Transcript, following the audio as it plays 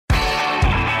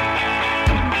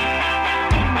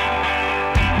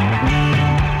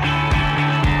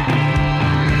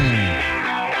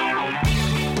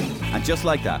And just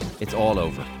like that, it's all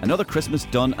over. Another Christmas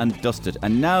done and dusted,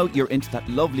 and now you're into that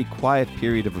lovely quiet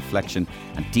period of reflection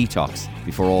and detox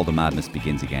before all the madness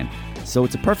begins again. So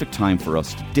it's a perfect time for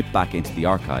us to dip back into the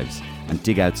archives and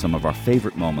dig out some of our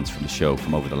favourite moments from the show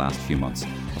from over the last few months.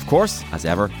 Of course, as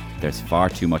ever, there's far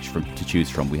too much to choose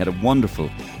from. We had a wonderful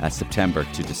September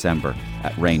to December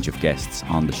range of guests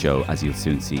on the show, as you'll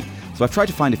soon see. So I've tried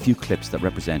to find a few clips that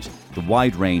represent the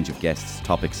wide range of guests,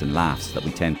 topics and laughs that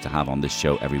we tend to have on this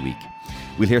show every week.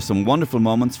 We'll hear some wonderful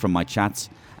moments from my chats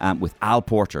with Al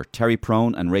Porter, Terry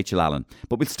Prone and Rachel Allen.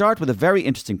 But we'll start with a very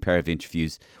interesting pair of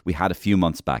interviews we had a few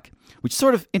months back, which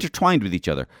sort of intertwined with each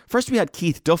other. First, we had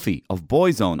Keith Duffy of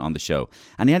Boyzone on the show,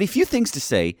 and he had a few things to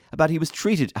say about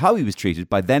how he was treated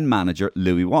by then manager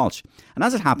Louis Walsh. And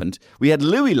as it happened, we had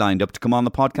Louis lined up to come on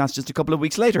the podcast just a couple of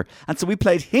weeks later, and so we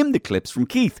played him the clips from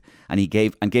Keith, and he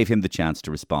gave him the chance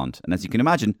to respond. And as you can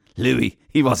imagine, Louis,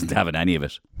 he wasn't having any of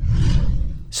it.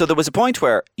 So there was a point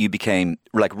where you became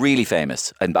like really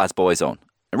famous as Boyzone.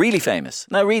 Really famous.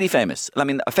 Now, really famous. I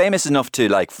mean, famous enough to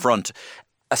like front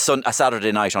a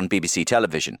Saturday night on BBC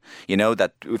television. You know,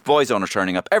 that if Boyzone are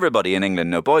turning up, everybody in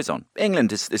England know Boyzone.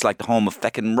 England is like the home of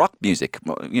feckin' rock music,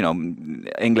 you know,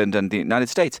 England and the United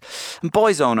States. And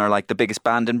Boyzone are like the biggest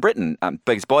band in Britain,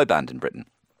 biggest boy band in Britain.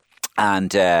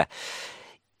 And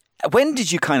when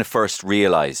did you kind of first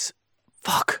realise,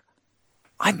 fuck,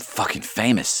 I'm fucking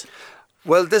famous?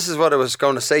 Well, this is what I was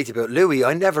going to say to you about Louis.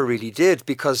 I never really did,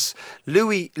 because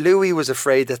Louis was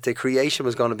afraid that the creation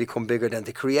was going to become bigger than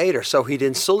the creator. So he'd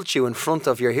insult you in front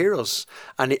of your heroes,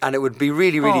 and it would be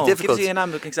really, really difficult. Give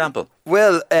us an example.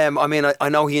 Well, I mean, I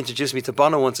know he introduced me to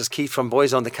Bono once as Keith from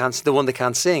Boyzone, the one that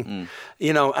can't sing.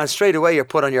 You know, and straight away you're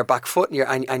put on your back foot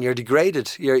and you're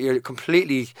degraded. You're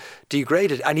completely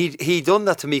degraded. And he done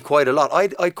that to me quite a lot.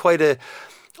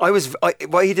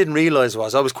 What he didn't realise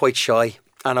was I was quite shy.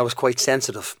 And I was quite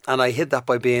sensitive, and I hid that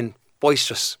by being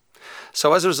boisterous.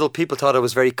 So as a result, people thought I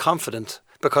was very confident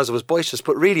because I was boisterous,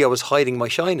 but really I was hiding my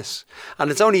shyness. And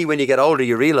it's only when you get older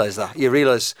you realise that. You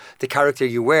realise the character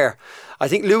you wear. I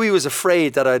think Louis was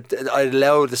afraid that I'd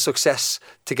allow the success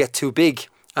to get too big,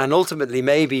 and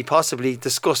ultimately possibly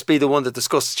be the one that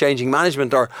discussed changing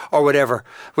management or whatever,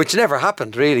 which never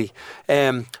happened really.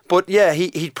 But yeah,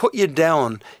 he'd put you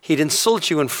down, he'd insult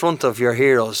you in front of your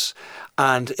heroes,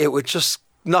 and it would just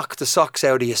knock the socks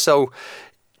out of you. So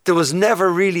there was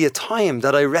never really a time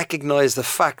that I recognised the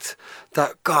fact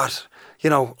that, God, you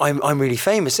know, I'm really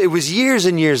famous. It was years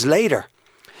and years later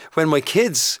when my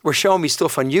kids were showing me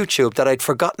stuff on YouTube that I'd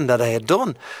forgotten that I had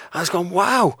done. I was going,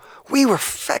 wow, we were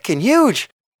fucking huge.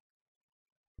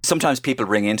 Sometimes people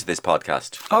ring into this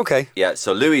podcast. Okay. Yeah,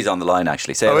 so Louis is on the line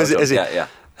actually. Say hello to him. Is he? Yeah.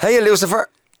 Hey, Lucifer.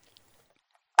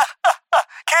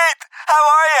 Keith, how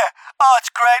are you? Oh,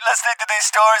 it's great listening to these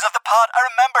stories of the pod. I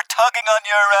remember tugging on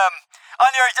your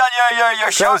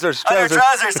trousers. On your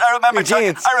trousers. I remember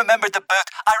tugging. I remember the boot.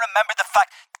 I remember the fact,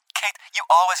 Keith, you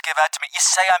always give out to me. You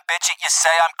say I'm bitchy. You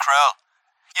say I'm cruel.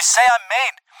 You say I'm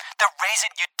mean. The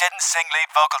reason you didn't sing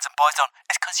lead vocals in Boyzone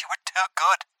is because you were too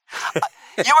good.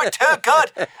 You were too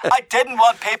good. I didn't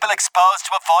want people exposed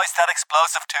to a voice that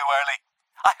explosive too early.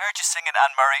 I heard you singing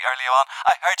Anne Murray earlier on.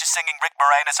 I heard you singing Rick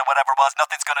Moranis or whatever it was.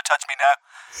 Nothing's going to touch me now.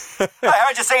 I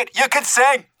heard you sing it. You can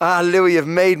sing. Louis, you've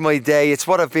made my day. It's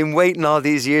what I've been waiting all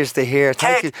these years to hear.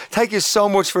 Thank you so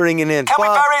much for ringing in. Can we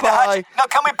bury the hatchet? No,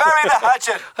 can we bury the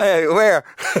hatchet? Hey, where?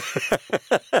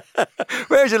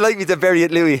 Where would you like me to bury it,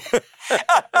 Louis?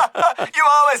 You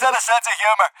always had a sense of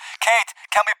humour. Kate,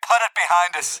 can we put it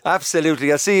behind us?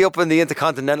 Absolutely. I'll see you up in the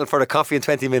Intercontinental for a coffee in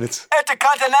 20 minutes.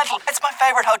 Intercontinental? It's my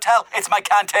favourite hotel. It's my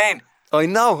canteen. I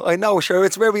know, sure.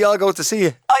 It's where we all go to see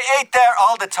you. I ate there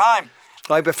all the time.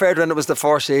 I preferred when it was the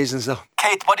Four Seasons, though.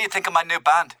 Kate, what do you think of my new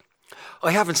band?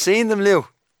 I haven't seen them, Lou.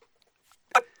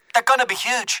 But they're going to be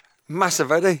huge.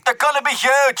 Massive, are they? They're going to be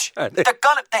huge.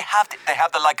 They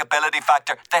have the likability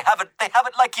factor. They have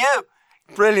it like you.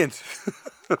 Brilliant.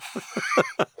 Will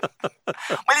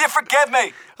you forgive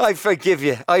me? I forgive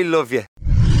you. I love you.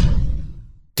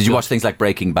 Did you watch things like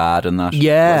Breaking Bad and that?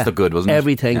 Yeah. That's the good, wasn't it?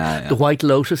 Everything. Yeah. The White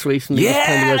Lotus recently.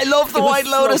 Yeah, I love The White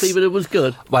Lotus. Sloppy, but it was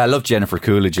good. Well, I love Jennifer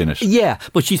Coolidge in it. Yeah,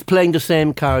 but she's playing the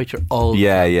same character all the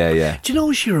time. Yeah. Do you know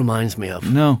who she reminds me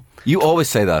of? No. You always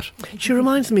say that. She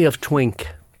reminds me of Twink.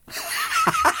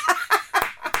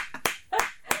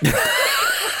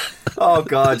 Oh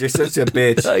God, you're such a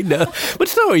bitch. I know, but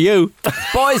so are you.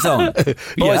 Boyzone.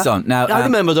 Yeah. Now, I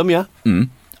remember them, yeah.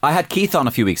 I had Keith on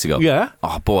a few weeks ago. Yeah.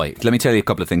 Oh boy, let me tell you a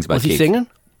couple of things about Was Keith. he singing?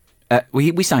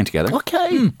 We sang together.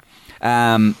 Okay.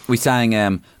 We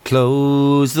sang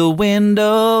Close the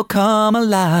window, come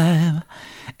alive,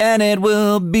 and it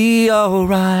will be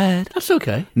alright. That's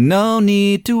okay. No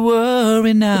need to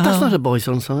worry now. But that's not a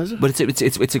Boyzone song, is it? But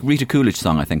it's a Rita Coolidge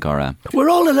song, I think, or We're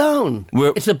all alone.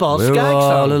 It's a Boz Scaggs We're all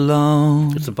song.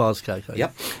 alone. It's a Boz Scaggs song.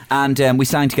 Yep. And we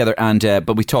sang together, and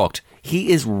but we talked.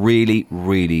 He is really,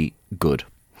 really good.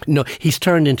 No, he's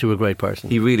turned into a great person.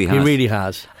 He really has. He really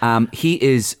has. He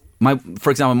is. For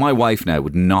example, my wife now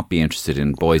would not be interested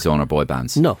in Boyzone or boy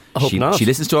bands. No, I hope not. She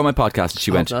listens to all my podcasts and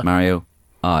she went, not. Mario,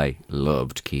 I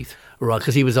loved Keith. Right,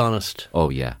 because he was honest.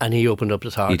 Oh, yeah. And he opened up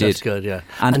his heart. He did. That's good, yeah.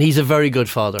 And he's a very good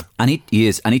father. And he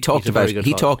is. And he talked He's a very about. good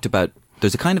He father. talked about.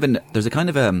 There's a kind of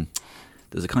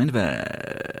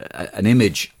an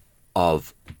image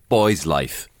of boys'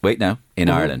 life. Wait now, in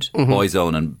Ireland,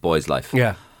 Boyzone and boys' life.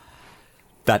 Yeah.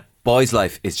 That boys'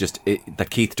 life is just that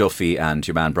Keith Duffy and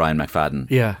your man Brian McFadden.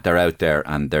 Yeah. They're out there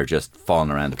and they're just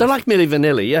falling around. They're like Milli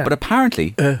Vanilli, yeah. But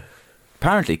apparently,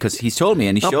 because he's told me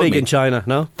and he not showed big me, in China,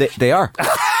 no? they are.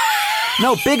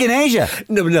 No, big in Asia,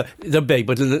 No, they're big,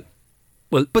 but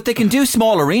but they can do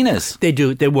small arenas. they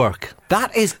do. They work.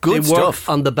 That is good They work stuff.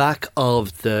 on the back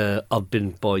of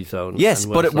Boyzone. Yes,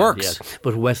 and but it Westlife, works. yes.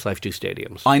 But Westlife do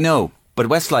stadiums. I know, but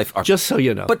Westlife are Just so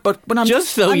you know. But I'm Just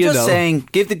so I'm you just know. saying,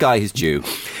 give the guy his due.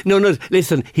 No,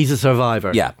 listen, he's a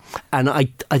survivor. Yeah. And I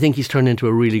think he's turned into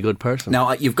a really good person.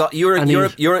 Now you've got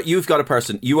you've got a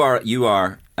person. You are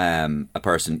a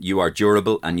person. You are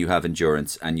durable and you have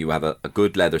endurance and you have a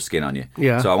good leather skin on you.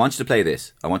 Yeah. So I want you to play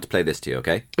this. I want to play this to you.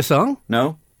 Okay. A song?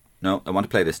 No. I want to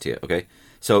play this to you. Okay.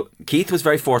 So Keith was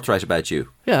very forthright about you.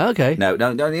 Yeah, okay. No.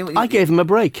 I gave him a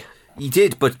break. He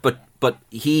did, but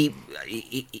he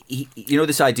you know,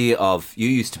 this idea of you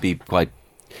used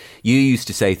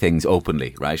to say things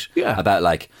openly, right? Yeah. About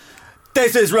like,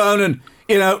 this is Ronan.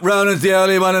 You know, Ronan's the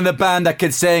only one in the band that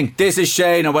can sing. This is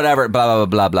Shane or whatever. Blah blah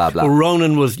blah blah blah. Well,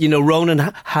 Ronan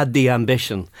had the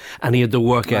ambition and he had the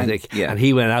work ethic, yeah. and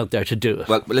he went out there to do it.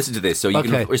 Well, listen to this, so you Okay.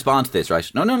 can respond to this,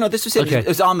 right? No. This was it. Okay. It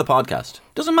was on the podcast.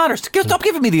 Doesn't matter. Stop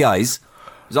giving me the eyes.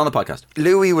 It was on the podcast.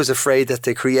 Louis was afraid that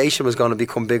the creation was going to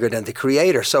become bigger than the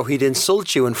creator, so he'd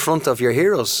insult you in front of your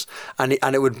heroes, and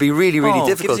it would be really, really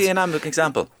difficult. Give me an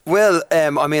example. Well,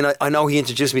 I know he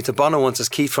introduced me to Bono once as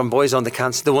Keith from Boyzone,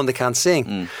 the one that can't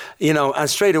sing. You know, and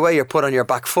straight away you're put on your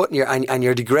back foot and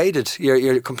you're degraded.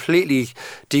 You're completely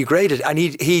degraded. And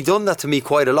he done that to me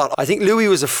quite a lot. I think Louis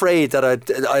was afraid that I'd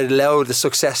allow the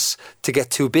success to get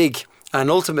too big. And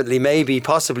ultimately,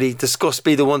 possibly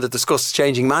be the one that discussed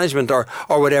changing management or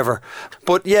whatever.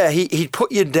 But yeah, he'd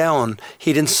put you down.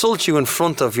 He'd insult you in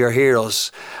front of your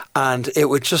heroes, and it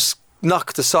would just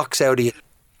knock the socks out of you.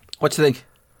 What do you think?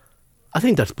 I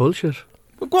think that's bullshit.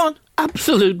 Well, go on.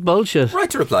 Absolute bullshit.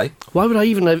 Right to reply. Why would I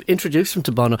even have introduced him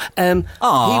to Bono?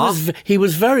 Aw. He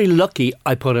was very lucky.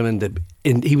 I put him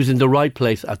he was in the right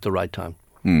place at the right time.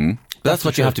 That's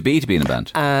what you have to be in a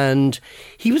band. And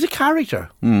he was a character.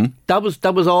 That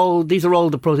was all. These are all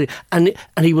the protein. And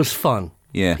he was fun.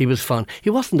 Yeah. He was fun.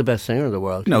 He wasn't the best singer in the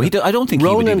world. No, I don't think he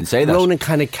would even say that. Ronan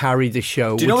kind of carried the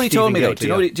show. Do you know what he told me though?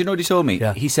 Gately, Do you know what he told me?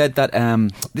 Yeah. He said that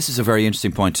this is a very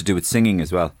interesting point to do with singing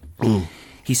as well.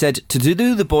 He said to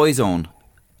do the Boyzone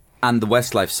and the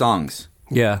Westlife songs.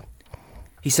 Yeah.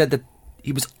 He said that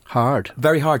he was Hard.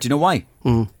 very hard. Do you know why?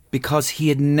 Because he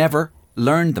had never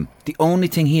learned them. The only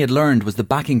thing he had learned was the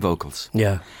backing vocals.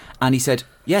 Yeah. And he said,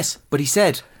 yes, but he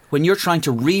said, when you're trying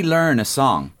to relearn a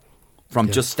song from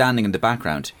just standing in the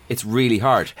background, it's really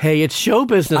hard. Hey, it's show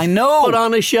business. I know. Put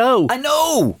on a show. I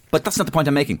know! But that's not the point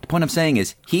I'm making. The point I'm saying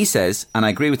is, he says, and I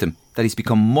agree with him, that he's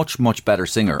become much, much better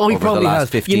singer Oh, he over the probably last has.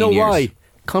 15 You know years. why?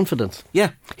 Confidence. Yeah.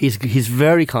 He's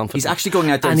very confident. He's actually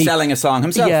going out there And and selling a song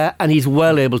himself. Yeah, and he's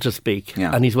well able to speak.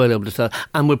 Yeah. And he's well able to sell.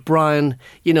 And with Brian,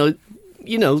 you know,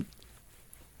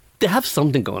 they have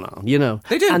something going on, you know.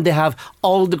 They do. And they have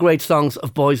all the great songs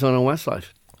of Boyzone and Westlife.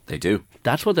 They do.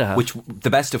 That's what they have. The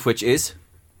best of which is?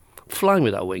 Flying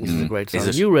Without Wings is a great song. Is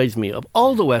it? You Raise Me Up.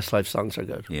 All the Westlife songs are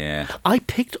good. Yeah. I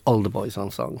picked all the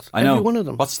Boyzone songs. I know. Every one of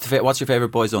them. What's your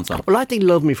favourite Boyzone song? Well, I think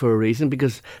Love Me For A Reason,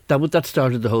 because that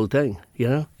started the whole thing, you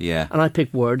know? Yeah. And I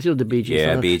picked Words, the Bee Gees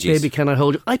Yeah, song. Bee Gees. Baby Can I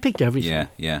Hold You? I picked everything.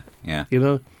 Yeah. You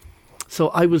know? So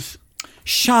I was...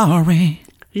 Sorry.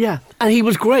 Yeah. And he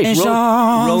was great. It's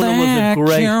all Ronan was a that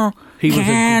great... you He was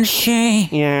can see.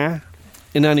 Yeah.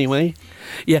 In any way.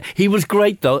 Yeah. He was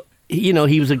great, though. He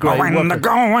was a great When the worker.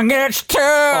 going gets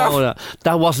tough. Oh, no.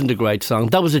 That wasn't a great song.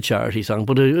 That was a charity song,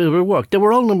 but it worked. They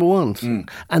were all number ones.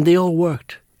 And they all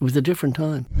worked. It was a different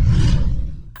time.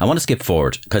 I want to skip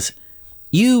forward because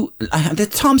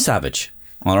Tom Savage,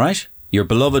 all right? Your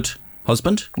beloved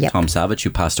husband, Yep. Tom Savage, who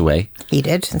passed away He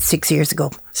did 6 years ago.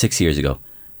 6 years ago.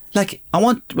 Like,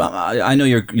 I know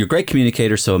you're a great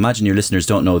communicator, so imagine your listeners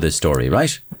don't know this story,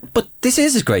 right? But this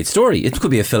is a great story. It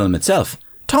could be a film itself.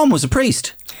 Tom was a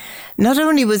priest. Not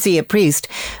only was he a priest,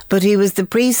 but he was the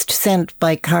priest sent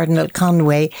by Cardinal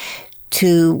Conway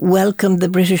to welcome the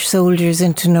British soldiers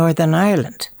into Northern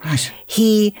Ireland. Right.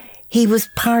 He was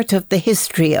part of the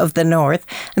history of the North,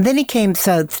 and then he came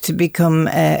south to become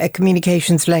a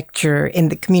communications lecturer in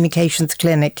the communications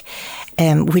clinic,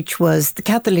 which was the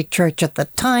Catholic Church at the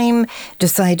time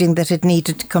deciding that it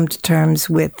needed to come to terms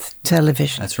with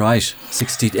television. That's right.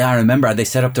 I remember they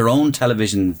set up their own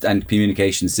television and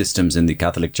communication systems in the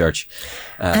Catholic Church.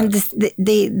 And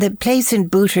the place in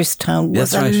Booterstown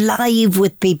was That's right. alive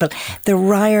with people. The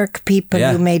Ryark people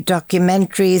Yeah. who made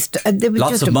documentaries. There was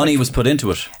Lots just of money was put into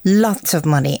it. Lots of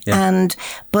money. Yeah. And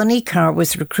Bunny Carr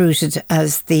was recruited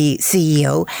as the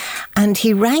CEO. And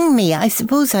he rang me. I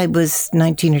suppose I was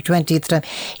 19 or 20 at the time.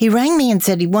 He rang me and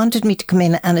said he wanted me to come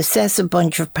in and assess a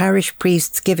bunch of parish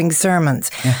priests giving sermons.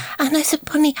 Yeah. And I said,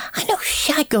 Bunny, I know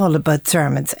shag all about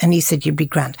sermons. And he said, you'd be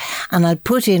grand. And I'll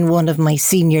put in one of my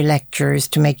senior lecturers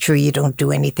to make sure you don't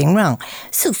do anything wrong.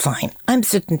 So fine. I'm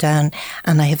sitting down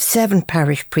and I have 7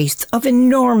 parish priests of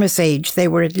enormous age. They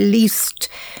were at least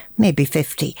maybe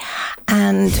 50.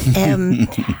 And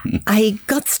I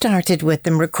got started with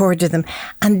them, recorded them.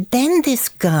 And then this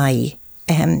guy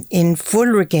in full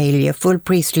regalia, full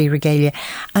priestly regalia,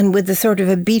 and with a sort of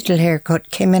a beetle haircut,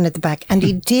 came in at the back. And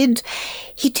he did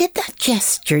that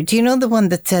gesture. Do you know the one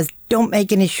that says, don't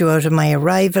make an issue out of my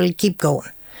arrival, keep going?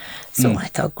 So I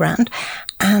thought, grand.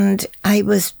 And I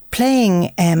was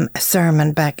playing a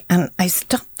sermon back, and I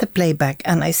stopped the playback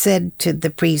and I said to the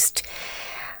priest,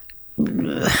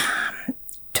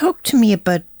 talk to me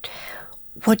about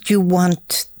what you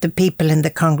want the people in the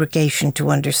congregation to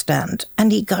understand.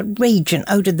 And he got raging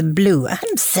out of the blue. I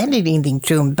hadn't said anything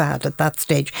to him bad at that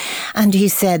stage. And he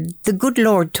said, the good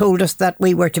Lord told us that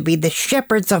we were to be the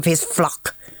shepherds of his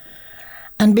flock.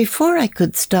 And before I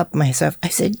could stop myself, I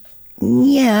said,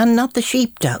 yeah, not the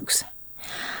sheepdogs.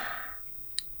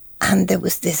 And there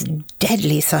was this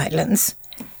deadly silence.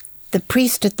 The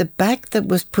priest at the back that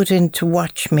was put in to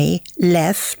watch me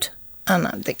left. And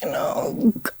I'm thinking,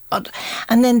 oh, God.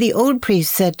 And then the old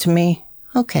priest said to me,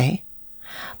 okay,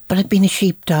 but I've been a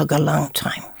sheepdog a long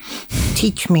time.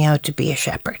 Teach me how to be a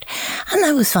shepherd. And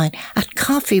that was fine. At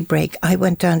coffee break, I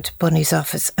went down to Bunny's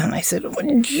office and I said,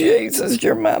 oh, Jesus,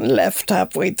 your man left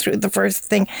halfway through the first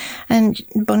thing. And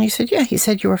Bunny said, yeah, he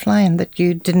said you were flying, that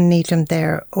you didn't need him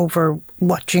there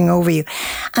watching over you.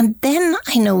 And then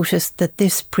I noticed that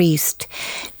this priest,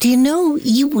 do you know,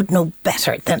 you would know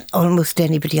better than almost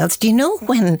anybody else. Do you know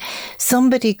when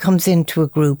somebody comes into a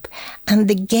group and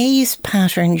the gaze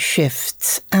pattern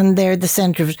shifts and they're the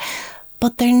centre of it,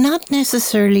 but they're not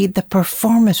necessarily the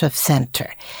performative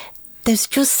centre. There's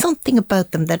just something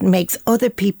about them that makes other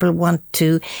people want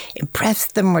to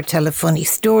impress them or tell a funny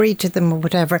story to them or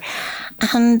whatever.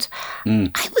 And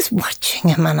I was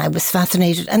watching him and I was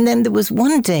fascinated. And then there was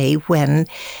one day when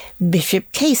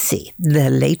Bishop Casey, the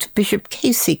late Bishop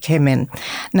Casey, came in.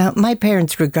 Now, my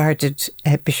parents regarded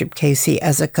Bishop Casey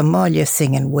as a Kamalia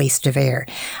singing waste of air.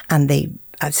 And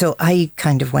so I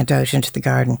kind of went out into the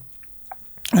garden.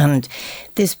 And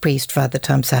this priest, Father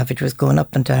Tom Savage, was going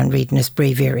up and down reading his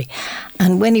breviary.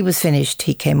 And when he was finished,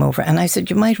 he came over and I said,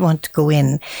 you might want to go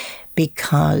in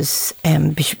because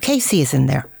Bishop Casey is in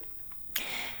there.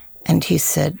 And he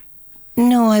said,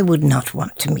 no, I would not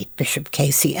want to meet Bishop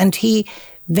Casey. And he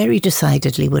very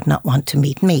decidedly would not want to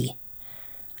meet me.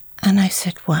 And I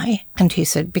said, why? And he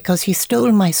said, because he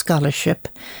stole my scholarship.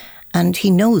 And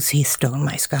he knows he stole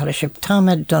my scholarship. Tom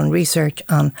had done research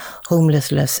on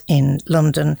homelessness in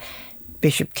London.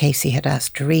 Bishop Casey had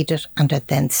asked to read it and had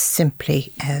then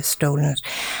simply stolen it.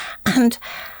 And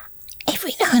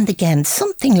every now and again,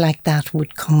 something like that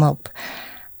would come up.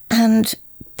 And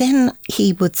then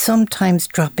he would sometimes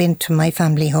drop into my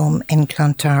family home in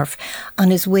Clontarf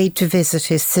on his way to visit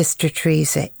his sister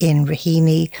Teresa in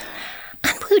Raheny.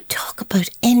 And we would talk about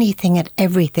anything and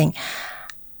everything.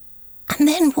 And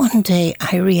then one day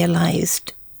I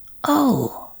realised,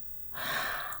 oh,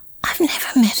 I've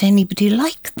never met anybody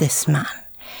like this man.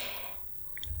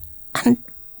 And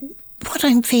what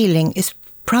I'm feeling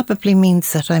probably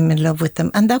means that I'm in love with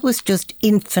him. And that was just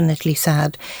infinitely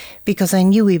sad because I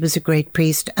knew he was a great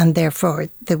priest and therefore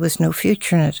there was no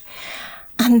future in it.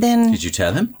 And then... Did you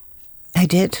tell him? I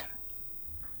did.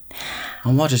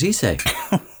 And what did he say?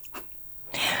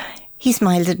 He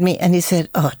smiled at me and he said,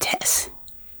 oh, Tess,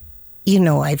 you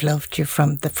know I've loved you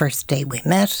from the first day we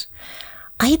met.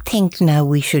 I think now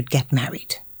we should get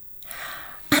married.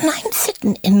 And I'm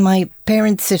sitting in my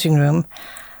parents' sitting room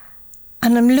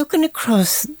and I'm looking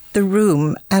across the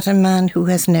room at a man who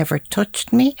has never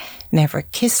touched me, never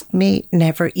kissed me,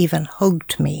 never even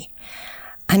hugged me.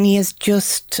 And he has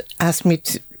just asked me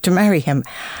to marry him.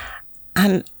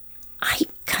 And I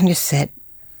kind of said,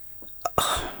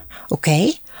 oh,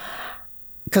 okay,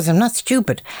 because I'm not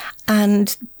stupid.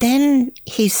 And then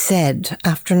he said,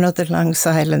 after another long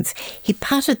silence, he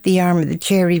patted the arm of the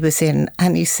chair he was in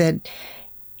and he said,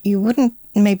 you wouldn't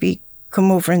maybe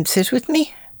come over and sit with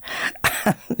me?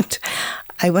 And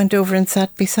I went over and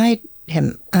sat beside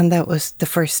him, and that was the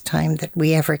first time that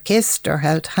we ever kissed or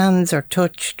held hands or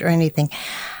touched or anything.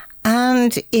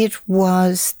 And it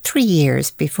was 3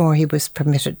 years before he was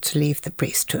permitted to leave the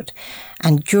priesthood.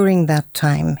 And during that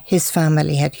time, his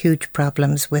family had huge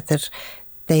problems with it.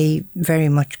 They very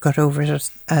much got over it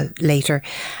later.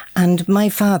 And my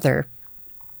father,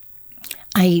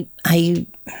 I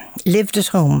lived at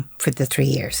home for the 3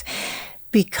 years.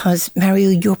 Because, Mario,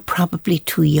 you're probably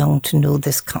too young to know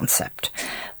this concept.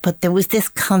 But there was this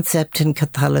concept in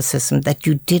Catholicism that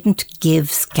you didn't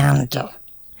give scandal.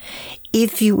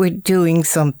 If you were doing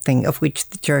something of which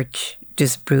the church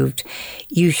disapproved,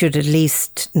 you should at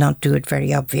least not do it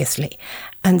very obviously.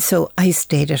 And so I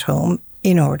stayed at home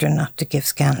in order not to give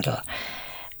scandal.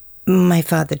 My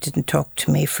father didn't talk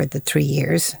to me for the 3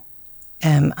 years.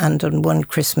 And on one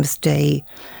Christmas day,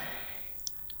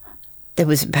 there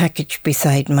was a package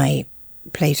beside my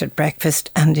plate at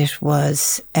breakfast, and it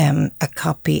was a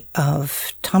copy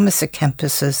of Thomas à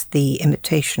Kempis's The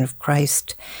Imitation of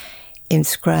Christ,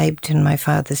 inscribed in my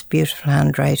father's beautiful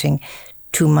handwriting,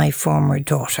 to my former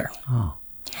daughter. Oh.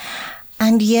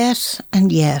 And yet,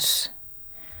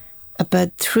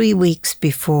 about 3 weeks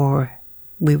before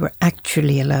we were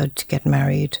actually allowed to get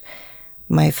married,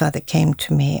 my father came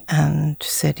to me and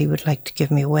said he would like to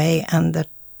give me away, and that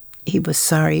he was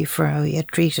sorry for how he had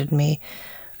treated me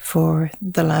for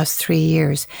the last 3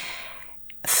 years.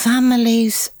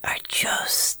 Families are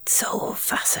just so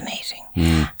fascinating.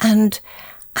 And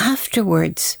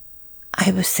afterwards,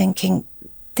 I was thinking,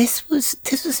 this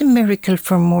was a miracle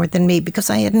for more than me, because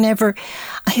I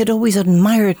had always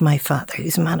admired my father.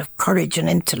 He's a man of courage and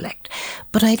intellect,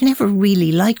 but I'd never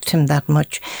really liked him that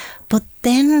much. But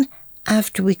then,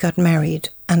 after we got married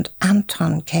and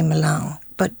Anton came along,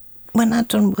 when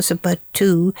Anton was about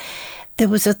 2, there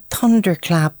was a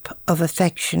thunderclap of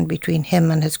affection between him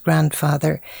and his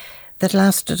grandfather that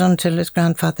lasted until his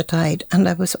grandfather died. And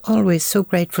I was always so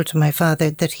grateful to my father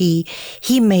that he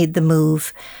made the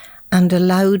move and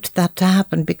allowed that to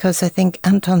happen, because I think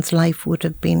Anton's life would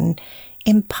have been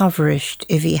impoverished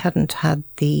if he hadn't had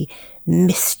the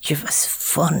mischievous,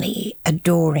 funny,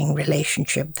 adoring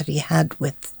relationship that he had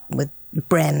with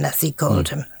Bren, as he called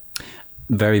him.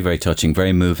 Very, very touching,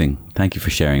 very moving. Thank you for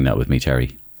sharing that with me,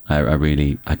 Terry.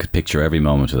 I could picture every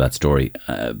moment of that story.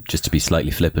 Just to be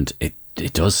slightly flippant, it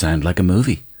does sound like a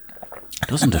movie,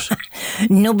 doesn't it?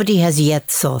 Nobody has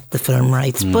yet sought the film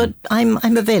rights, but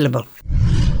I'm available.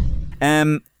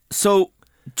 So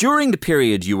during the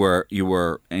period you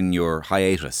were in your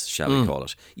hiatus, shall we call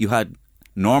it, you had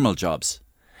normal jobs.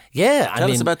 Yeah, Tell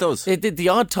us about those. The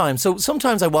odd time. So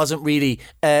sometimes I wasn't really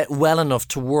well enough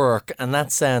to work, and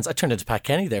that sounds... I turned into Pat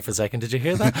Kenny there for a second. Did you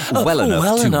hear that? Well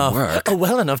enough to work.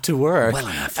 Well enough to work. Well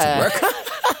enough to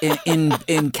work.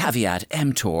 In caveat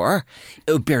emptor,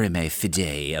 bury me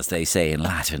fide, as they say in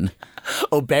Latin.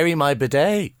 Oh, bury my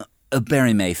bidet.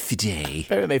 Bury me fide.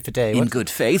 Bury me fide. In good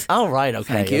faith. Oh, right,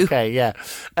 okay. Thank you. Okay, yeah.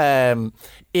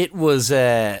 It was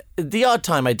the odd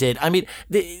time I did. I mean,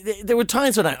 there were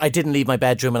times when I didn't leave my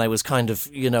bedroom, and I was kind of,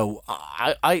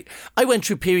 I went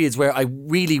through periods where I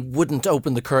really wouldn't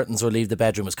open the curtains or leave the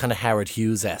bedroom. It was kind of Howard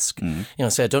Hughes-esque.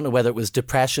 So I don't know whether it was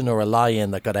depression or a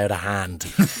lie-in that got out of hand.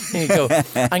 You go,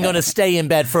 I'm going to stay in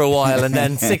bed for a while, and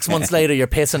then 6 months later you're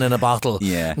pissing in a bottle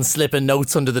and slipping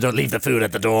notes under the door, leave the food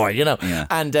at the door, Yeah.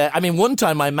 And I mean, one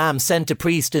time my mum sent a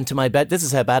priest into my bed. This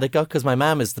is how bad it got, because my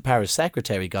mum is the parish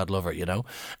secretary, God love her,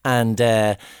 And,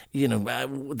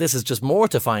 this is just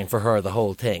mortifying for her, the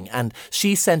whole thing. And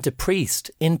she sent a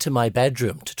priest into my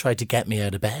bedroom to try to get me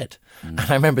out of bed. And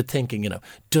I remember thinking,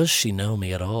 does she know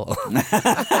me at all? But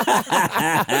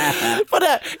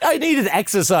I needed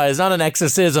exercise, not an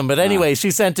exorcism. But anyway,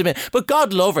 she sent him in. But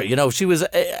God love her, she was...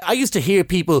 I used to hear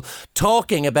people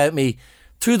talking about me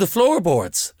through the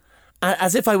floorboards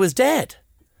as if I was dead.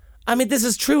 I mean, this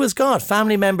is true as God.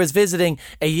 Family members visiting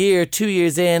a year, 2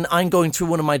 years in. I'm going through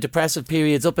one of my depressive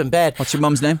periods up in bed. What's your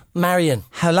mum's name? Marion.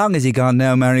 How long is he gone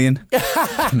now, Marion?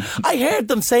 I heard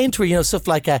them saying to her, stuff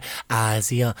like, is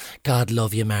he on? God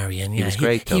love you, Marion. He was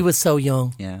great, though. He was so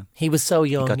young. Yeah. He was so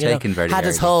young. He got taken very Had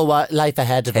his early. whole life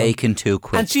ahead of him. Taken too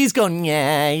quick. And she's going,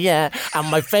 yeah. And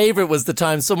my favourite was the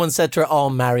time someone said to her, oh,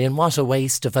 Marion, what a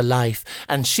waste of a life.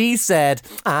 And she said,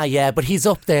 yeah, but he's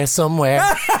up there somewhere.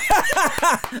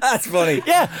 That's funny.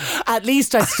 Yeah, at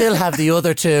least I still have the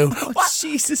other two.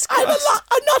 Jesus I'm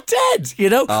not dead,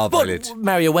 Oh, but brilliant.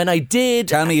 Mario, when I did,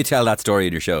 Tell me you tell that story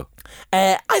in your show.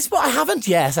 I suppose I haven't.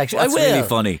 Yes, actually, That's I will. really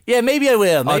funny. Yeah, maybe I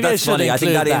will. Maybe that's I should funny. I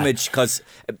think include that image, because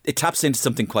it taps into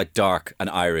something quite dark and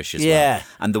Irish as well. Yeah.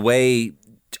 And the way...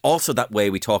 Also, that way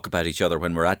we talk about each other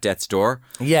when we're at death's door.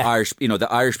 Yeah. Irish, the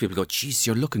Irish people go, "Jeez,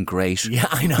 you're looking great." Yeah,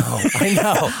 I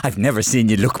know. I've never seen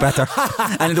you look better.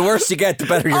 And the worse you get, the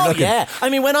better you're looking. Yeah. I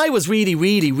mean, when I was really,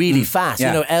 really, really fat,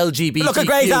 Yeah. LGBTQ Looking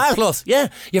great, Al. plus. Yeah,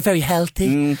 you're very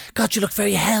healthy. God, you look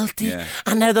very healthy. Yeah.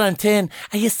 And now that I'm thin,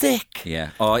 are you sick?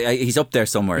 Yeah. Oh, he's up there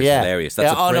somewhere. It's Yeah. hilarious.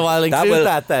 Yeah, no, I'll include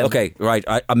that then. Okay, right.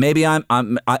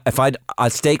 I'll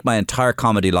stake my entire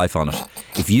comedy life on it.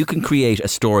 If you can create a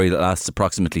story that lasts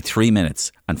approximately 3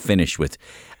 minutes and finish with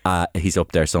he's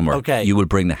up there somewhere, Okay. you will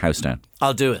bring the house down.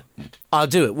 I'll do it.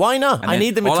 Why not? And I then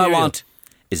need the all material. I want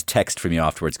is text from you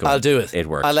afterwards going, I'll do it. It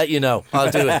works. I'll let you know.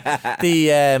 I'll do it.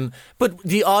 But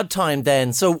the odd time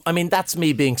then, so I mean that's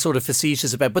me being sort of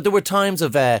facetious about, but there were times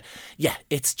of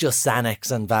it's just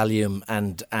Xanax and Valium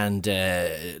and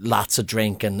lots of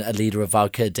drink and a litre of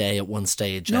vodka a day at one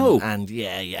stage. No. And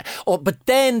yeah. Oh, but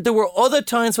then there were other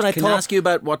times when I Can thought, I ask you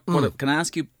about can I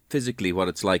ask you physically what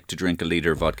it's like to drink a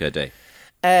litre of vodka a day?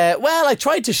 well, I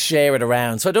tried to share it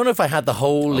around, so I don't know if I had the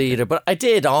whole litre, but I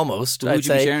did almost. Who I'd would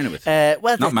you be say. sharing it with?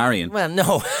 Well, Not Marion. Well,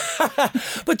 no.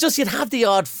 But just you'd have the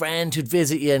odd friend who'd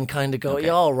visit you and kind of go, Okay.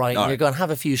 yeah, all right, All and you're right. going to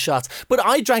have a few shots. But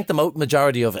I drank the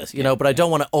majority of it, but I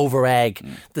don't want to over-egg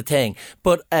the thing.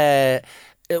 But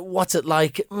what's it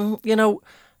like?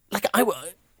 Like I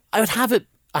would have it,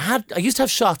 I used to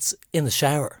have shots in the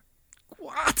shower.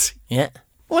 What? Yeah.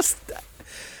 What's that?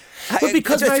 Well,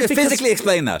 because physically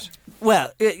explain that.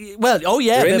 Well, oh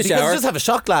yeah, You're in the because shower. you just have a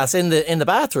shot glass in the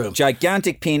bathroom,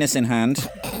 Gigantic penis in hand.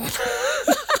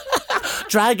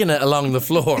 dragging it along the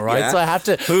floor, right? Yeah. So I have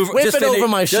to whip just it over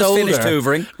my just shoulder. finished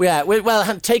hoovering. Yeah,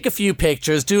 well, take a few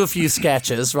pictures, do a few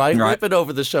sketches, right? Right. Whip it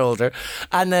over the shoulder,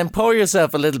 and then pour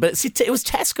yourself a little bit. See, it was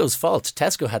Tesco's fault.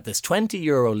 Tesco had this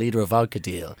 €20 litre of vodka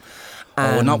deal.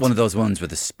 Oh, not one of those ones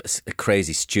with a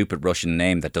crazy, stupid Russian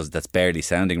name that's barely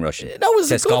sounding Russian. That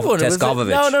was a good one. It was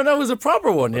Teskovovich. No, it was a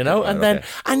proper one, And then, okay.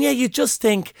 and yeah, you just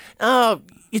think,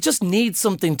 you just need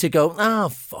something to go,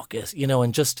 fuck it,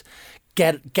 and just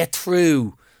get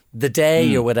through the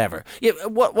day or whatever. Yeah,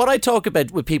 what I talk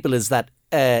about with people is that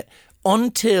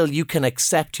until you can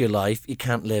accept your life, you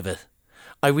can't live it.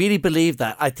 I really believe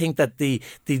that. I think that the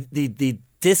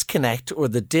disconnect or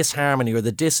the disharmony or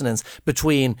the dissonance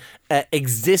between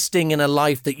existing in a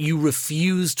life that you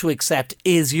refuse to accept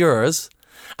is yours,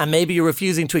 and maybe you're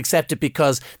refusing to accept it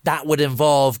because that would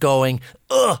involve going,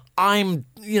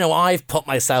 I've put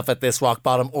myself at this rock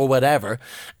bottom or whatever.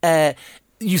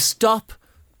 You stop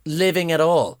living at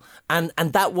all. And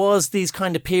that was these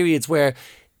kind of periods where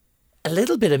a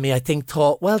little bit of me, I think,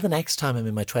 thought, well, the next time I'm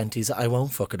in my 20s, I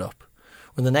won't fuck it up.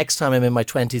 When the next time I'm in my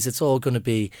 20s, it's all going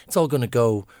to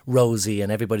go rosy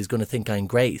and everybody's going to think I'm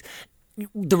great.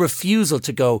 The refusal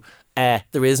to go,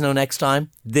 there is no next time,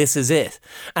 this is it.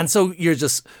 And so you're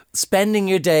just spending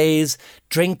your days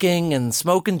drinking and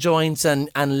smoking joints and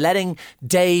letting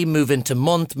day move into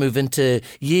month, move into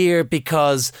year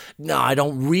because, no,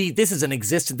 this isn't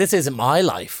existent, this isn't my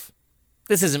life.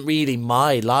 This isn't really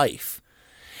my life.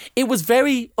 It was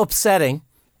very upsetting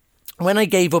when I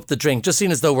gave up the drink, just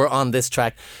seeing as though we're on this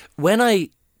track, when I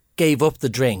gave up the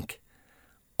drink,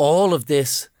 all of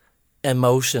this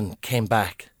emotion came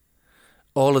back.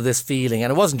 All of this feeling.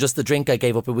 And it wasn't just the drink I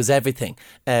gave up, it was everything.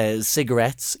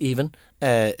 Cigarettes even,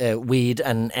 weed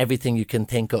and everything you can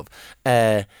think of.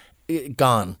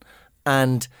 Gone.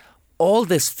 And all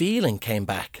this feeling came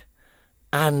back.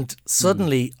 And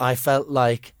suddenly I felt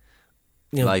like,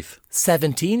 Life.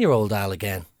 17-year-old Al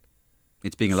again.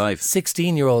 It's being alive.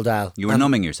 16-year-old Al. You were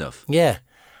numbing yourself. Yeah.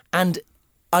 And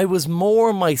I was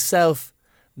more myself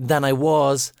than I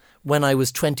was when I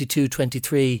was 22,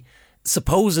 23,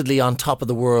 supposedly on top of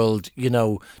the world,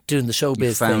 doing the showbiz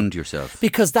You found thing. yourself.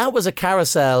 Because that was a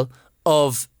carousel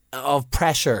of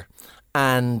pressure.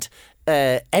 And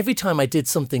every time I did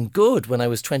something good when I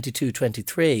was 22,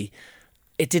 23,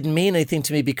 it didn't mean anything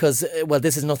to me because, well,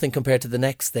 this is nothing compared to the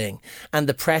next thing. And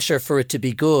the pressure for it to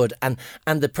be good and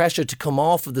the pressure to come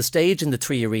off of the stage in the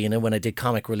Three Arena when I did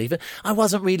Comic Relief, I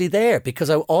wasn't really there because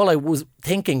all I was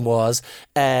thinking was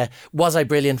I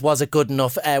brilliant? Was it good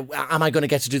enough? Am I going to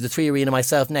get to do the Three Arena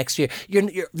myself next year?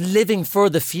 You're living for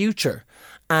the future.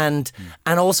 And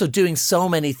also doing so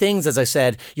many things, as I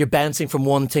said, you're bouncing from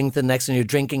one thing to the next and you're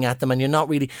drinking at them and you're not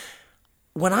really...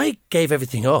 When I gave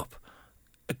everything up,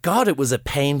 God, it was a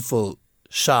painful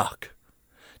shock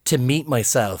to meet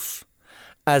myself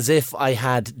as if I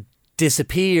had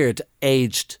disappeared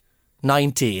aged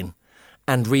 19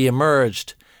 and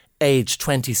re-emerged aged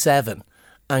 27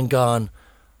 and gone,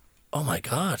 oh my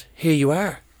God, here you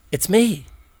are. It's me.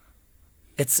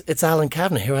 It's Alan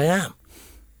Kavanagh. Here I am.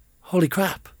 Holy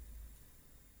crap.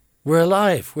 We're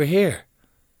alive. We're here.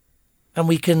 And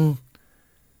we don't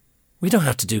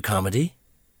have to do comedy.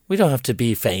 We don't have to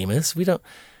be famous.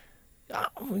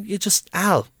 You just,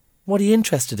 Al, what are you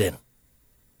interested in?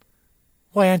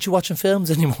 Why aren't you watching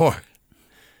films anymore?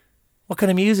 What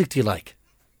kind of music do you like?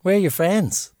 Where are your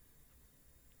friends?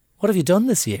 What have you done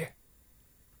this year?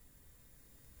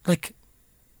 Like,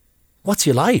 what's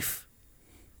your life?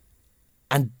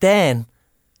 And then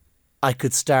I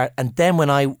could start. And then when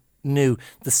I knew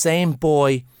the same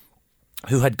boy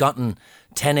who had gotten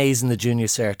 10 A's in the junior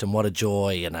cert, and what a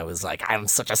joy, and I was like, I'm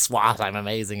such a swat, I'm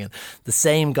amazing. And the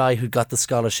same guy who got the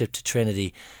scholarship to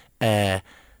Trinity,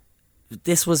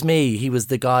 this was me. He was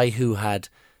the guy who had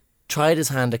tried his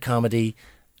hand at comedy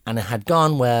and it had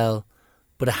gone well,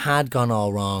 but it had gone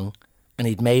all wrong and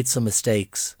he'd made some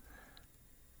mistakes.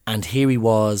 And here he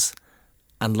was,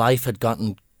 and life had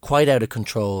gotten quite out of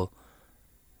control.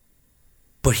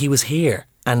 But he was here,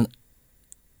 and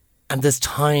there's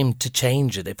time to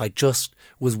change it if I just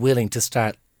was willing to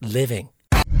start living.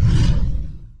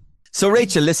 So,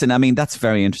 Rachel, listen, I mean, that's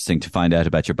very interesting to find out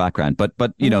about your background. But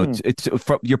you know, it's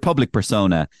your public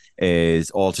persona is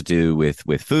all to do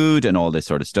with food and all this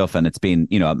sort of stuff. And it's been,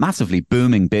 you know, a massively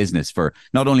booming business for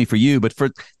not only for you, but for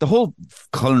the whole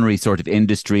culinary sort of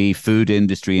industry, food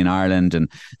industry in Ireland,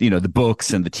 and, you know, the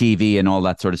books and the TV and all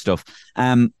that sort of stuff.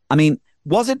 I mean,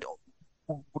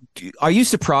 are you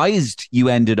surprised you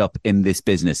ended up in this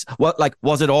business?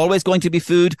 Was it always going to be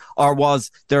food, or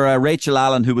was there a Rachel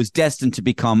Allen who was destined to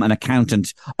become an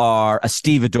accountant or a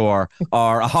stevedore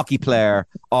or a hockey player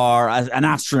or an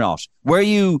astronaut?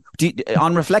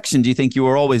 On reflection, do you think you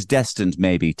were always destined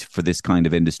maybe for this kind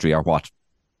of industry, or what?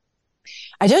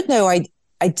 I don't know. I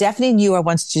definitely knew I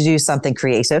wanted to do something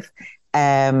creative.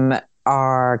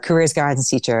 Our careers guidance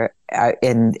teacher I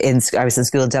was in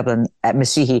school in Dublin at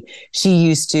Miss Sheehy. She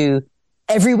used to,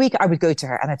 every week I would go to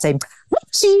her and I'd say,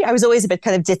 I was always a bit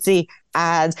kind of ditzy,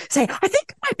 and say, I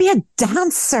think I might be a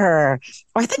dancer,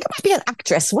 or I think I might be an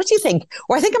actress. What do you think?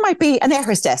 Or I think I might be an air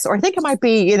hostess, or I think I might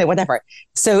be, you know, whatever.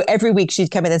 So every week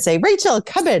she'd come in and say, Rachel,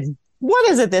 come in. What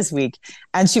is it this week?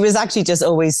 And she was actually just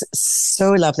always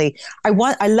so lovely. I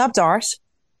loved art.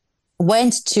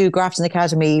 Went to Grafton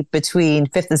Academy between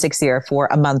 5th and 6th year for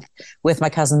a month with my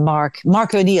cousin Mark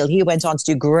O'Neill. He went on to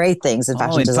do great things in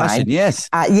fashion design. Fashion, yes.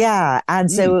 And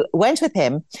so went with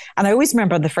him. And I always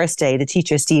remember on the first day, the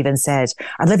teacher, Stephen, said,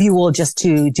 I'd love you all just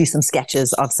to do some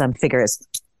sketches of some figures.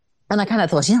 And I kind of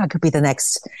thought, I could be the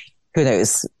next, who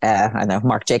knows, I know,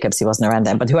 Marc Jacobs, he wasn't around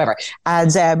then, but whoever.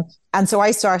 And so I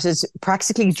started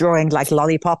practically drawing like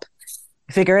lollipop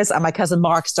figures, and my cousin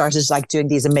Mark started like doing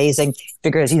these amazing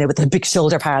figures, you know, with the big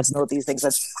shoulder pads and all these things.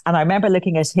 And I remember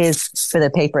looking at his bit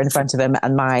of paper in front of him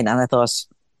and mine, and I thought,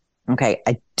 okay,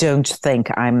 I don't think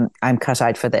I'm cut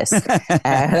out for this,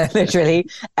 literally.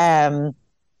 So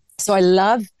I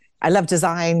love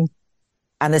design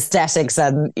and aesthetics,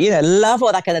 and, you know, love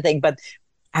all that kind of thing. But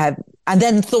and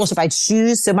then thought about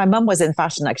shoes. So my mum was in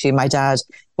fashion, actually. My dad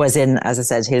was in, as I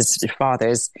said, his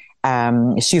father's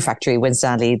shoe factory,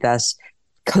 Winstanley, that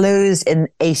closed in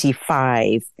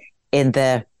 85 in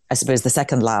the, I suppose, the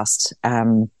second last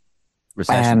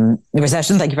recession.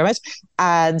 Thank you very much.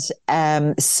 And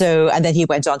then he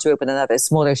went on to open another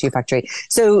smaller shoe factory.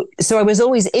 So I was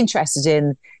always interested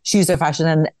in shoes or fashion,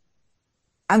 and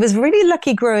I was really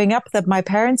lucky growing up that my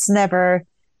parents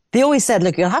they always said,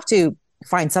 look, you'll have to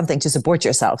find something to support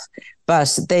yourself,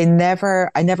 but I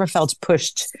never felt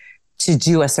pushed to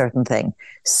do a certain thing.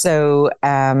 So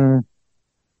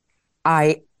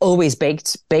I always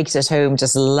baked at home,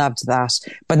 just loved that,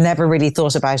 but never really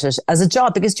thought about it as a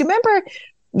job. Because do you remember,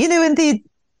 you know, in the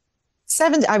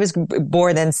 70s, I was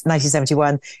born in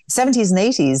 1971, 70s and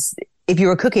 80s, if you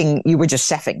were cooking, you were just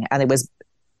chefing, and it was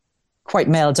quite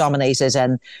male dominated.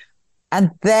 And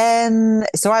then,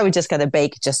 so I would just kind of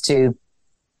bake just to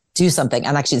do something.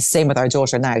 And actually the same with our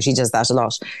daughter now. She does that a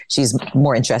lot. She's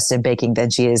more interested in baking than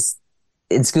she is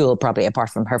in school, probably, apart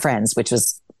from her friends, which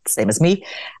was the same as me.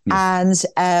 And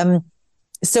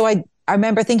so I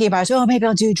remember thinking about, maybe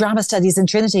I'll do drama studies in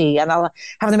Trinity and I'll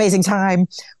have an amazing time.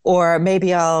 Or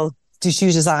maybe I'll do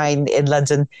shoe design in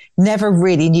London. Never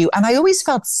really knew. And I always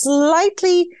felt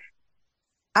slightly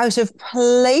out of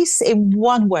place in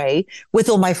one way with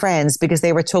all my friends because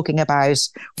they were talking about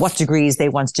what degrees they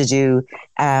wanted to do.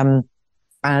 And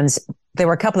there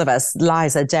were a couple of us,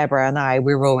 Liza, Deborah and I,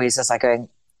 we were always just like going,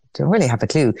 don't really have a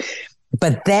clue.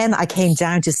 But then I came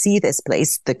down to see this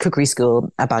place, the cookery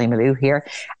school at Ballymaloe here,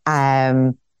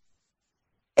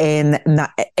 in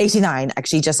 89,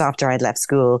 actually, just after I'd left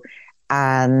school,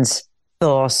 and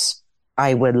thought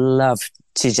I would love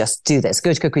to just do this,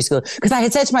 go to cookery school. Because I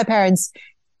had said to my parents,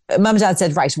 Mum and Dad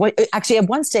said, right, actually at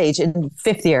one stage in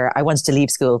fifth year, I wanted to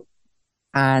leave school.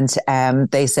 And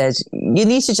they said, you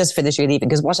need to just finish your leaving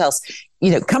because what else?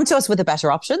 Come to us with a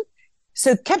better option.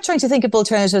 So kept trying to think of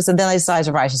alternatives. And then I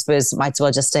decided, right, I suppose might as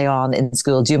well just stay on in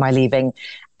school, do my leaving.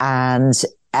 And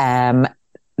then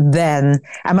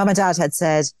Mum and Dad had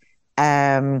said,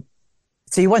 so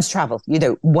you want to travel,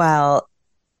 well,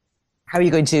 how are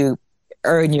you going to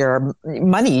earn your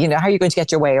money? How are you going to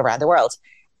get your way around the world?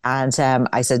 And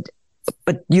I said,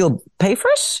 but you'll pay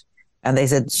for it? And they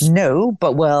said, no,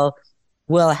 but we'll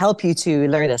help you to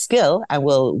learn a skill and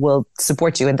we'll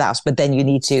support you in that. But then you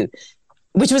need to,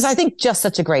 which was, I think, just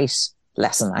such a great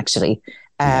lesson, actually.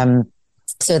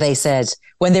 So they said,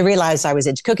 when they realized I was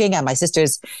into cooking and a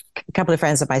couple of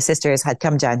friends of my sisters had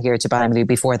come down here to Ballymaloe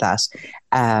before that.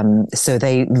 So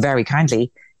they very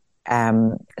kindly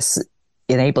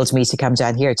enabled me to come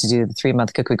down here to do the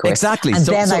 3-month cookery course. Exactly. And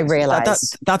then I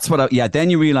realized. That's what then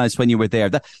you realized when you were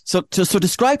there. So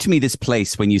describe to me this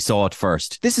place when you saw it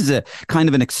first. This is a kind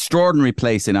of an extraordinary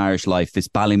place in Irish life, this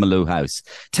Ballymaloe House.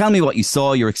 Tell me what you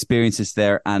saw, your experiences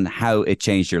there, and how it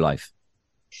changed your life.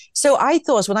 So I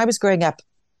thought when I was growing up,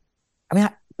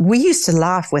 we used to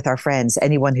laugh with our friends,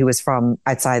 anyone who was from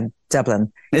outside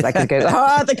Dublin. Like we'd go,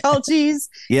 the culties.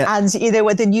 Yeah. And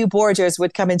when the new boarders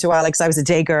would come into Alex, I was a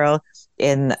day girl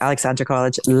in Alexandra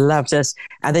College, loved it.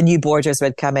 And the new boarders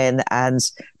would come in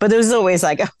but it was always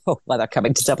like, they're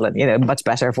coming to Dublin, much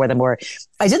better for them. Or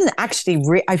I didn't actually,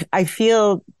 I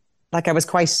feel like I was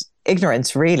quite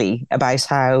ignorant really about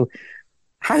how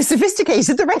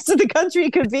sophisticated the rest of the country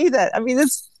could be.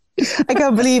 I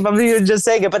can't believe I'm even just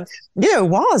saying it, but it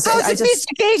was. How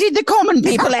sophisticated the common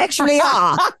people actually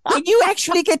are. When you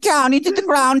actually get down into the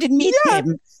ground and meet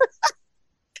them.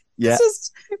 Yeah. It's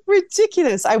just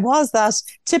ridiculous. I was that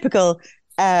typical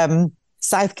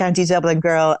South County Dublin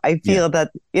girl. I feel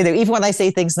that, even when I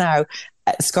say things now,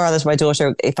 Scarlett, my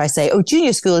daughter, if I say,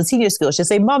 junior school and senior school, she'll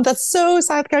say, Mom, that's so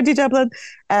South County Dublin.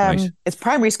 Right. It's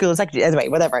primary school. It's actually, anyway,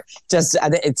 whatever.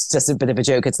 It's just a bit of a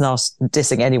joke. It's not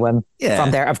dissing anyone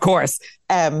from there, of course.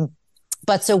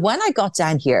 But so when I got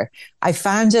down here, I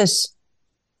found it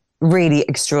really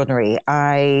extraordinary.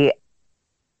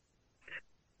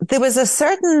 There was a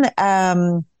certain,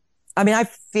 I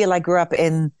feel I grew up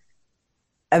in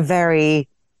a very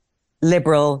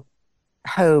liberal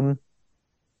home,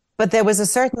 but there was a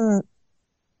certain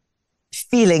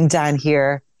feeling down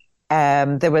here.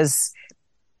 I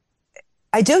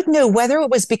don't know whether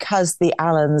it was because the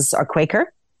Allens are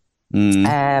Quaker,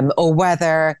 or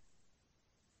whether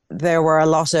there were a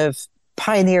lot of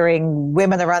pioneering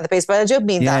women around the place, but I don't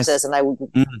mean that as, and I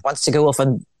wanted to go off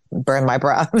and burn my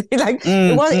bra.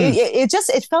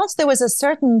 It felt there was a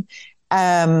certain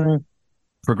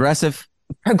progressive,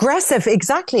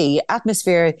 exactly,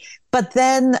 atmosphere. But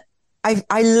then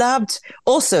I loved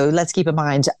also, let's keep in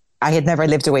mind, I had never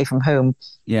lived away from home.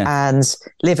 Yeah. And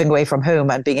living away from home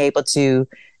and being able to,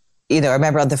 I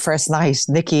remember on the first night,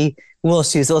 Nikki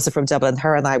Walsh, who's also from Dublin,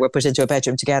 her and I were put into a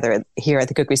bedroom together here at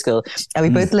the cookery school. And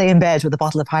we both lay in bed with a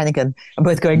bottle of Heineken and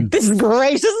both going, this is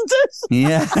great, isn't it?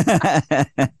 Yeah.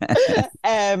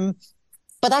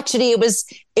 But actually it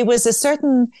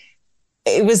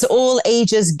was all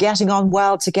ages getting on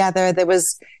well together. There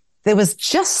was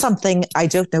just something, I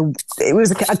don't know, it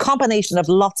was a combination of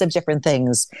lots of different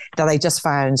things that I just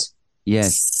found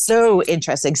so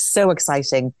interesting, so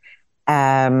exciting.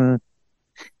 I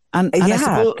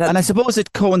suppose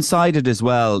it coincided as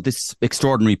well, this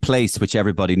extraordinary place, which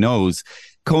everybody knows,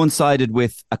 coincided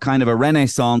with a kind of a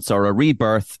renaissance or a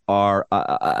rebirth or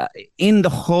in the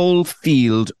whole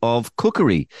field of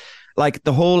cookery. Like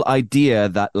the whole idea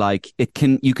that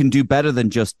you can do better than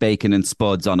just bacon and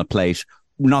spuds on a plate.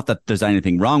 not that there's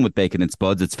anything wrong with bacon and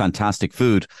spuds, it's fantastic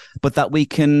food, but that we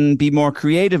can be more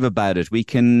creative about it. We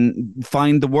can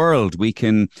find the world. We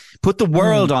can put the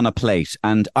world on a plate,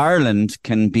 and Ireland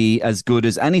can be as good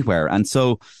as anywhere. And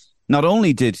so not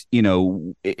only did,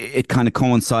 it kind of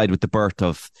coincide with the birth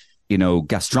of,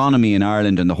 gastronomy in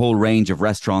Ireland and the whole range of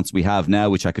restaurants we have now,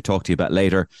 which I could talk to you about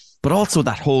later, but also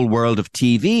that whole world of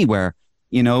TV where,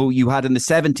 you had in the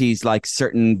 70s, like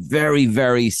certain very,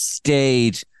 very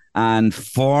staid and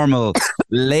formal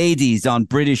ladies on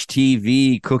British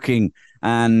TV cooking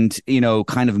and,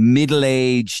 kind of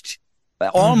middle-aged,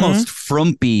 almost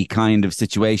frumpy kind of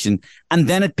situation. And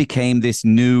then it became this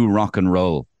new rock and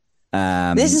roll.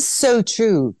 This is so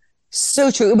true.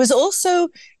 So true. It was also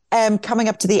coming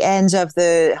up to the end of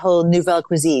the whole Nouvelle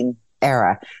Cuisine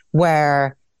era,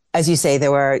 where, as you say,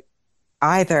 there were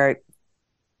either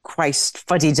quite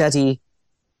fuddy-duddy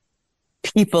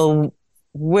people,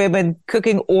 women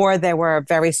cooking, or there were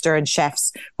very stern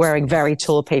chefs wearing very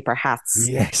tall paper hats.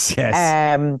 Yes.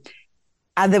 And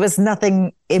there was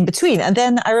nothing in between. And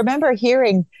then I remember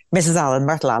hearing Mrs. Allen,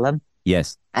 Myrtle Allen.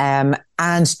 Yes. And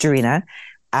Dorina,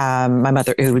 my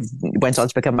mother, who went on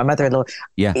to become my mother-in-law.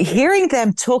 Yeah. Hearing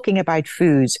them talking about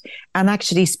food and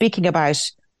actually speaking about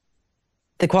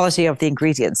the quality of the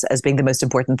ingredients as being the most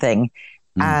important thing.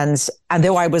 And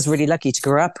though I was really lucky to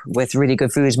grow up with really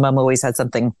good food, Mum always had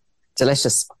something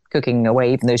delicious cooking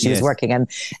away, even though she was working.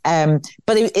 And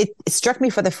but it struck me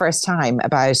for the first time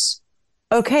about,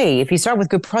 okay, if you start with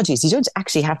good produce, you don't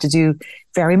actually have to do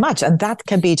very much, and that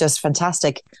can be just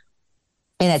fantastic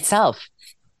in itself.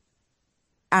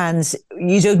 And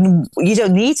you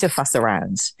don't need to fuss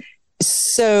around.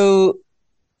 So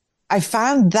I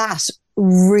found that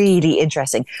really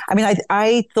interesting. I mean,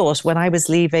 I thought when I was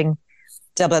leaving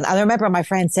Dublin, and I remember my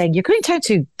friend saying, "You're going down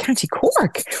to County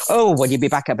Cork. Oh, well, you'll be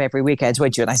back up every weekend,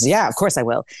 won't you?" And I said, "Yeah, of course I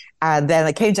will." And then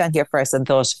I came down here first and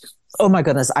thought, "Oh my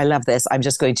goodness, I love this. I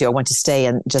want to stay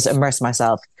and just immerse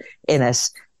myself in it."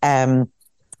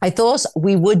 I thought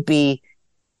we would be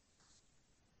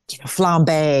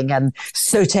flambeing and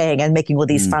sauteing and making all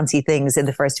these fancy things in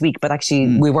the first week, but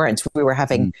actually we weren't. We were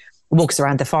having walks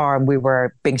around the farm. We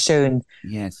were being shown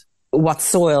what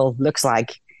soil looks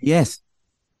like. Yes.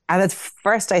 And at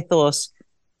first I thought,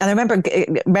 and I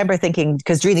remember thinking,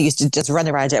 because Drina used to just run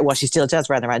around it. Well, she still does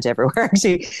run around everywhere,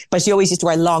 actually, but she always used to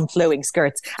wear long flowing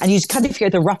skirts, and you'd kind of hear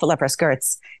the ruffle of her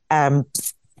skirts,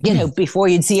 before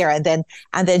you'd see her. And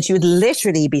then she would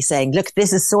literally be saying, "Look,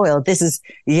 this is soil. This is,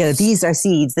 these are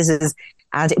seeds. This is,"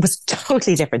 and it was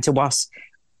totally different to what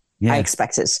I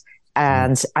expected.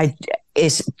 And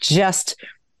it just,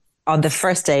 on the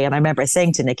first day, and I remember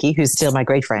saying to Nikki, who's still my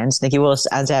great friend, Nikki Walsh,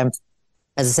 and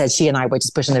as I said, she and I were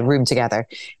just pushing the room together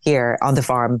here on the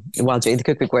farm while doing the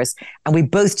cookery course. And we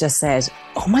both just said,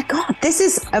 "Oh my God, this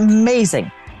is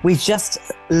amazing." We just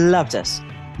loved it.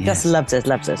 Just loved it.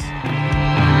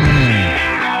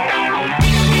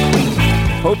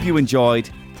 Hope you enjoyed.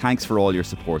 Thanks for all your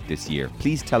support this year.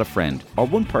 Please tell a friend or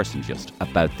one person just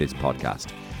about this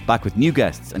podcast. Back with new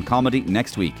guests and comedy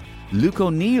next week. Luke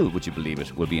O'Neill, would you believe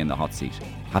it, will be in the hot seat.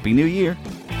 Happy New Year.